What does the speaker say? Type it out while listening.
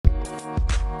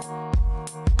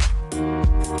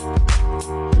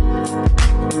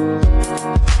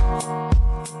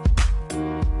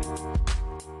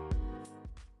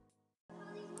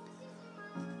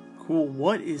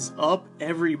What is up,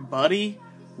 everybody?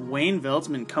 Wayne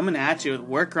Veldsman coming at you with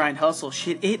Work, Grind, Hustle.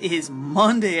 Shit, it is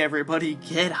Monday, everybody.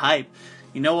 Get hype.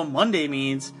 You know what Monday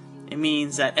means? It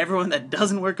means that everyone that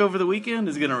doesn't work over the weekend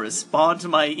is going to respond to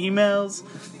my emails,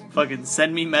 fucking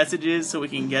send me messages so we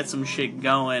can get some shit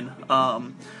going.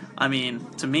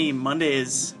 To me, Monday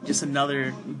is just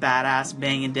another badass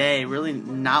banging day. Really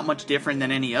not much different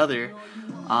than any other.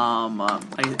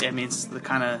 It's the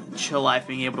kind of chill life,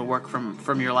 being able to work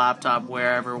from your laptop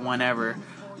wherever, whenever.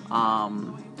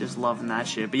 Just loving that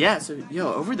shit. But yeah, so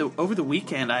over the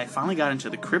weekend, I finally got into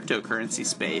the cryptocurrency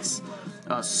space.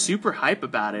 Super hype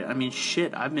about it. I mean,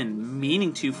 shit, I've been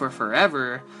meaning to for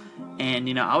forever,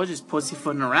 and I was just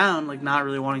pussyfooting around, like not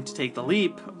really wanting to take the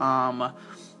leap.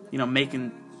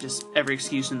 Making just every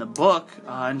excuse in the book,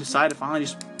 and decided to finally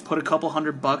just put a couple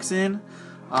 $100 in.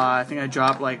 I think I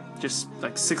dropped like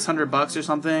 $600 or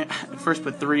something. I first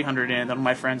put 300 in. Then one of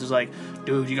my friends was like,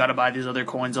 "Dude, you got to buy these other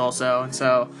coins also." And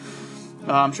so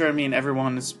I'm sure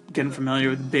everyone is getting familiar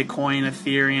with Bitcoin,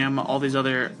 Ethereum, all these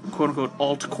other quote-unquote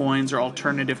altcoins or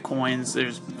alternative coins.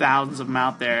 There's thousands of them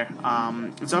out there.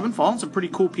 And so I've been following some pretty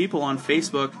cool people on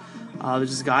Facebook. There's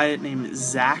this guy named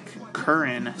Zach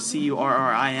Curran,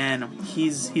 Currin.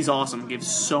 He's awesome. Gives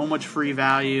so much free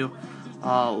value.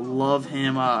 Love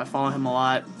him. I follow him a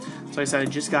lot. So like I said, I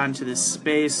just got into this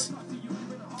space.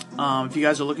 If you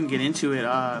guys are looking to get into it,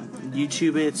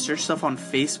 YouTube it, search stuff on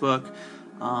Facebook,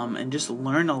 and just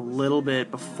learn a little bit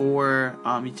before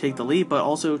you take the leap, but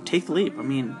also take the leap. I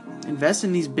mean, invest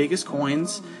in these biggest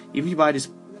coins. Even if you buy just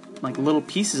like little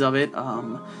pieces of it,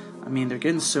 they're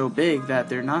getting so big that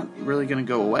they're not really going to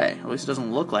go away. At least it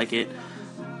doesn't look like it.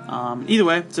 Either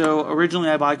way, so originally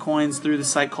I buy coins through the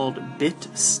site called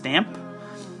Bitstamp.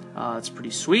 It's pretty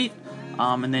sweet.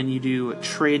 And then you do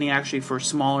trading actually for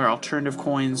smaller alternative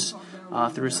coins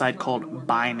through a site called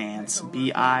Binance,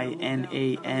 Binance.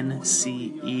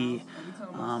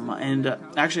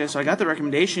 So I got the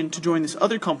recommendation to join this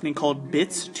other company called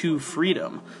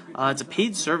Bits2Freedom. It's a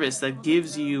paid service that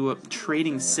gives you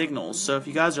trading signals. So if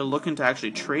you guys are looking to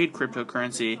actually trade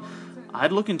cryptocurrency,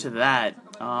 I'd look into that.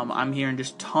 I'm hearing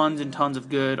just tons and tons of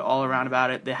good all around about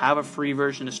it. They have a free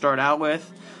version to start out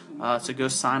with, so go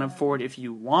sign up for it if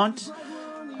you want.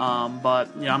 I'm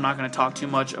not going to talk too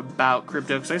much about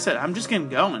crypto because, like I said, I'm just getting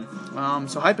going.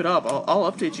 So hype it up.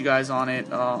 I'll update you guys on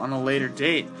it on a later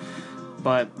date.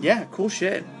 But yeah, cool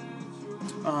shit.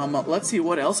 Let's see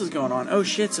what else is going on. Oh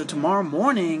shit! So tomorrow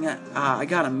morning, I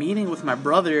got a meeting with my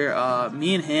brother.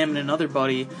 Me and him and another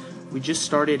buddy. We just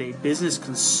started a business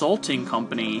consulting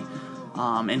company.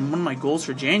 And one of my goals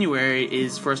for January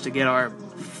is for us to get our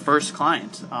first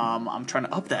client. I'm trying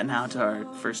to up that now to our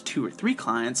first 2 or 3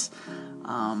 clients.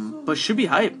 But should be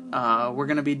hype. We're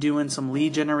going to be doing some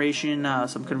lead generation,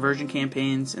 some conversion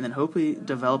campaigns, and then hopefully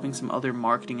developing some other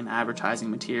marketing and advertising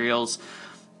materials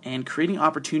and creating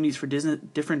opportunities for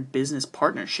different business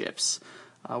partnerships.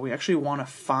 We actually want to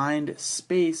find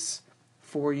space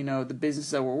for, the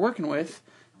business that we're working with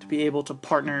to be able to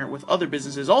partner with other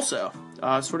businesses also.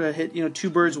 Sort of hit, 2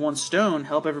 birds, 1 stone,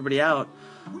 help everybody out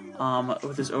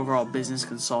with this overall business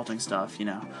consulting stuff,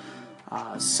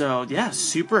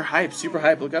 super hype.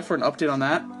 Look out for an update on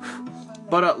that.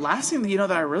 But last thing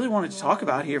that I really wanted to talk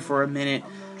about here for a minute.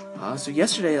 So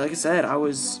yesterday, like I said, I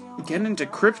was getting into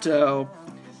crypto,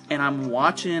 and I'm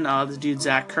watching this dude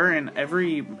Zach Curran.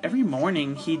 Every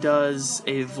morning he does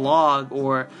a vlog,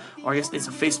 or I guess it's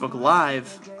a Facebook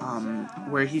Live,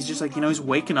 where he's just like, he's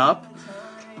waking up,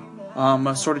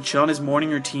 sort of chilling. His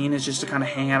morning routine is just to kind of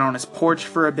hang out on his porch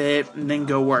for a bit and then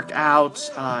go work out.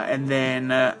 And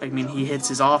then, he hits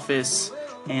his office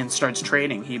and starts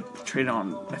trading. He traded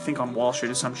on Wall Street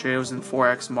or some shit. It was in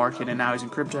Forex market, and now he's in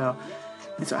crypto.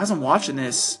 And so as I'm watching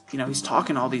this, he's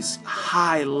talking all these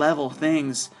high level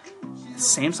things. At the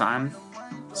same time,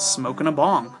 smoking a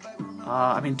bong.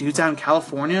 Dude's out in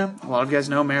California. A lot of you guys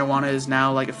know marijuana is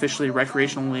now like officially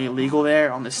recreationally legal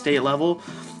there on the state level.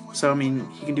 So,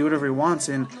 he can do whatever he wants,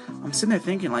 and I'm sitting there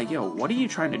thinking, like, what are you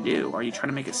trying to do? Are you trying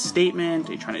to make a statement?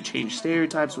 Are you trying to change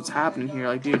stereotypes? What's happening here?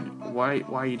 Like, dude, why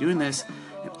are you doing this?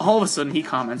 And all of a sudden, he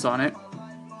comments on it,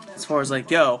 as far as like,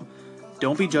 don't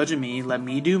be judging me, let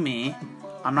me do me.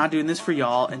 I'm not doing this for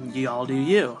y'all, and y'all do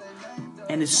you.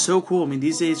 And it's so cool.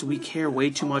 These days, we care way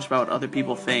too much about what other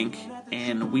people think,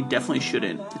 and we definitely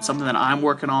shouldn't. It's something that I'm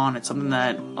working on. It's something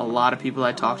that a lot of people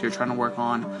I talk to are trying to work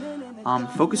on.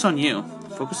 Focus on you.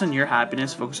 Focus on your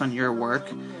happiness. Focus on your work.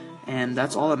 And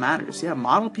that's all that matters. Yeah,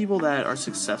 model people that are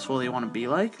successful, they want to be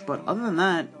like. But other than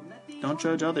that, don't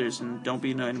judge others and don't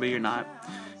be anybody you're not.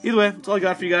 Either way, that's all I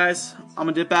got for you guys. I'm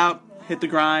going to dip out, hit the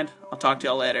grind. I'll talk to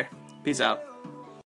y'all later. Peace out.